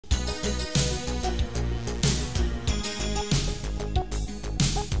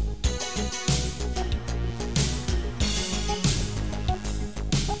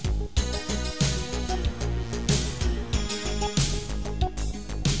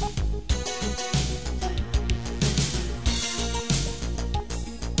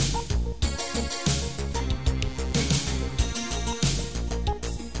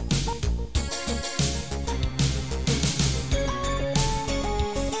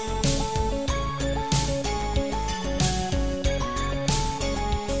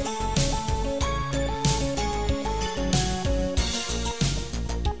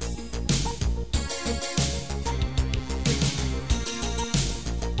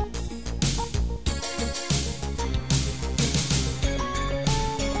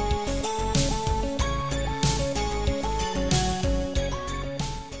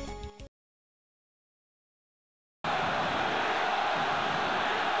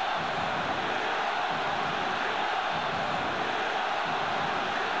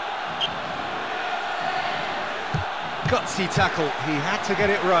Gutsy tackle, he had to get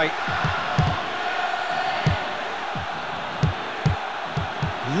it right.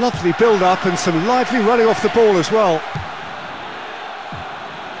 Lovely build-up and some lively running off the ball as well.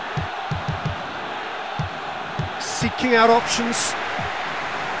 Seeking out options.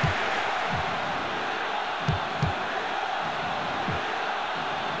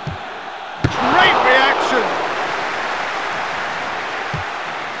 Great reaction!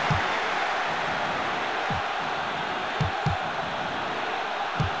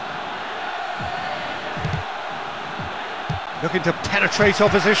 Looking to penetrate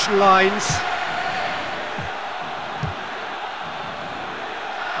opposition lines.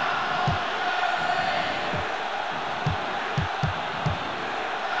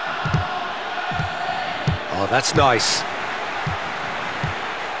 Oh, that's nice.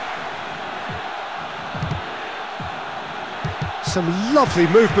 Some lovely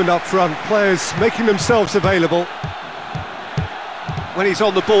movement up front, players making themselves available. When he's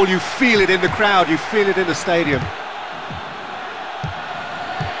on the ball, you feel it in the crowd, you feel it in the stadium.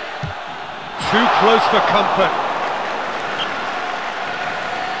 Too close for comfort.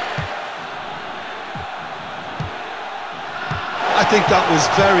 I think that was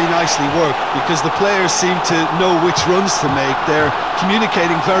very nicely worked because the players seem to know which runs to make. They're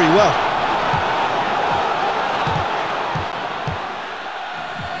communicating very well.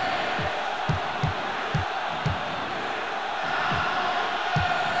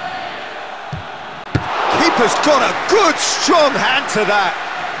 Keeper's got a good, strong hand to that.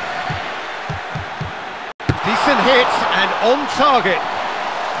 Decent hit and on target.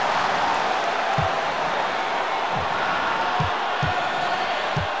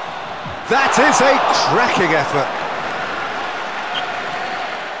 That is a cracking effort.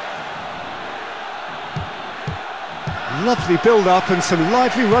 Lovely build-up and some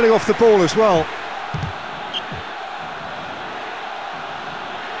lively running off the ball as well.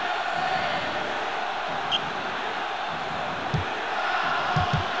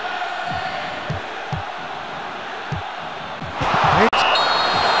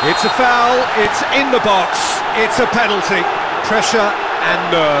 It's a foul, it's in the box, it's a penalty. Pressure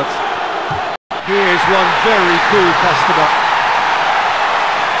and nerve. Here's one very cool customer.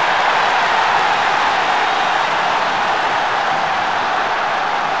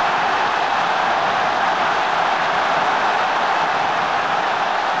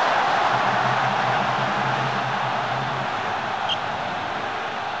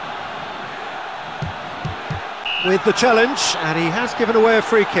 With the challenge, and he has given away a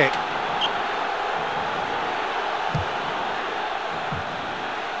free kick.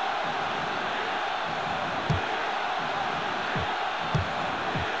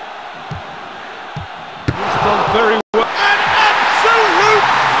 He's done very well. An absolute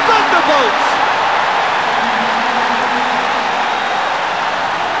thunderbolt!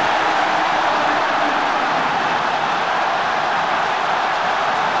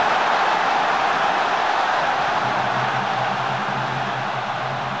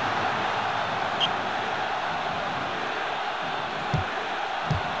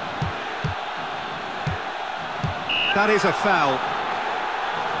 That is a foul.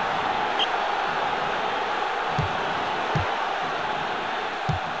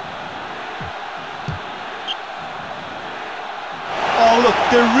 Oh look,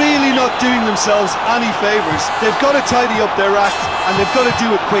 they're really not doing themselves any favours. They've got to tidy up their act and they've got to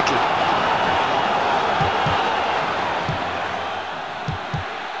do it quickly.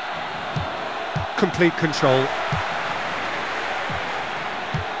 Complete control.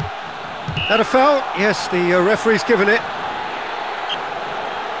 That a foul? Yes, the referee's given it.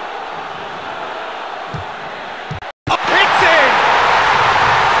 It's in!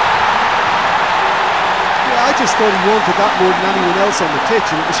 Yeah, I just thought he wanted that more than anyone else on the pitch,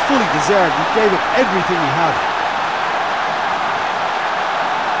 and it was fully deserved. He gave it everything he had.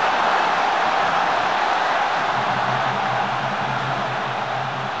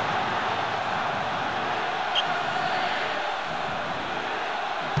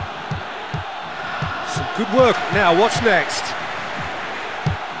 Good work. Now, what's next?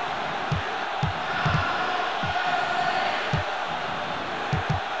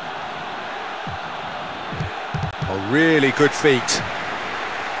 A really good feat.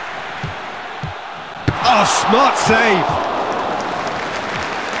 Oh, smart save.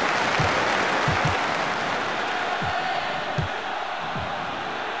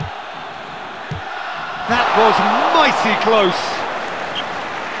 That was mighty close.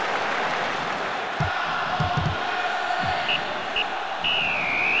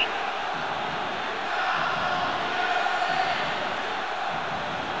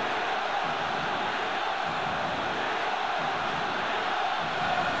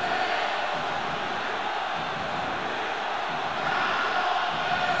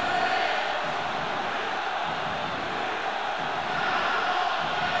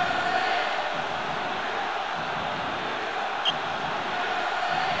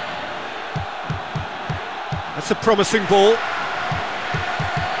 That's a promising ball.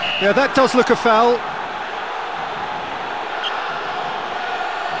 Yeah, that does look a foul.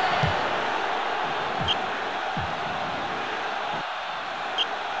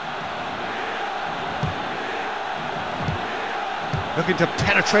 Looking to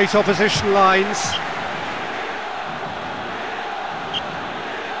penetrate opposition lines.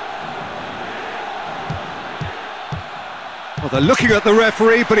 Well, they're looking at the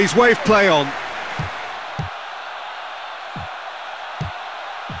referee, but he's waved play on.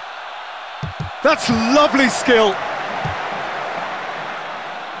 That's lovely skill.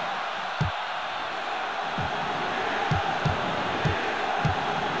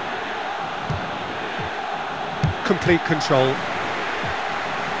 Complete control.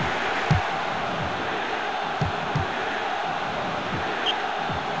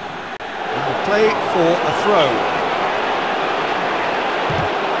 Play for a throw.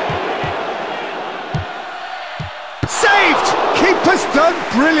 Saved! Keeper's done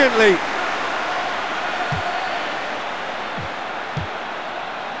brilliantly.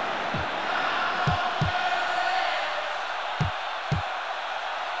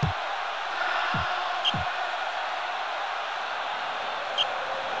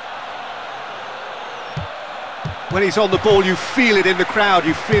 When he's on the ball, you feel it in the crowd,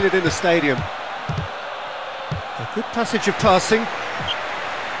 you feel it in the stadium. A good passage of passing.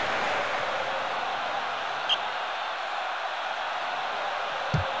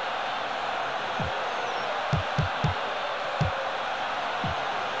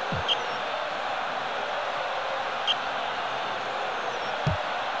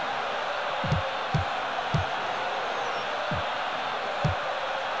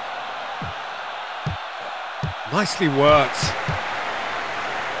 Nicely worked.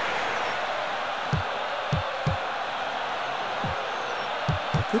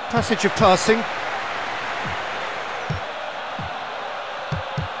 A good passage of passing.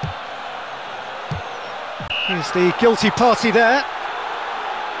 Here's the guilty party there.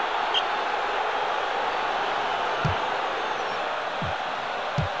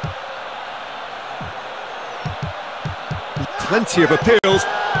 Plenty of appeals.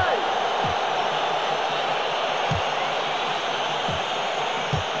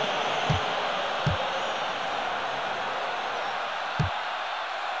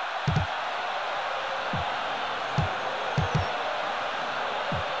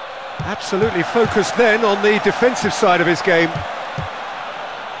 Absolutely focused then on the defensive side of his game.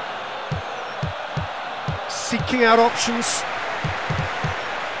 Seeking out options.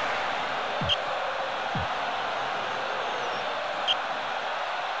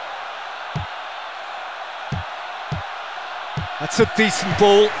 That's a decent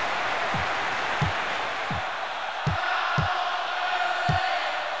ball.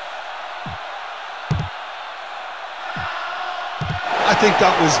 I think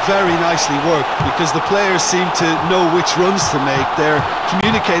that was very nicely worked because the players seem to know which runs to make. They're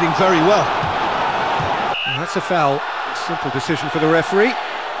communicating very well. And that's a foul. Simple decision for the referee.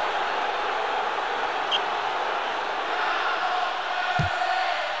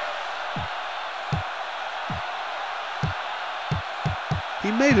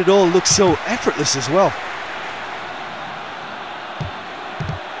 He made it all look so effortless as well.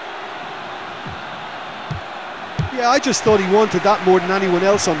 Yeah, I just thought he wanted that more than anyone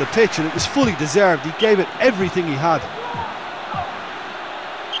else on the pitch, and it was fully deserved. He gave it everything he had.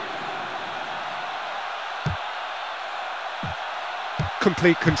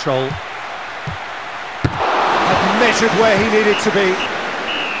 Complete control. Had measured where he needed to be.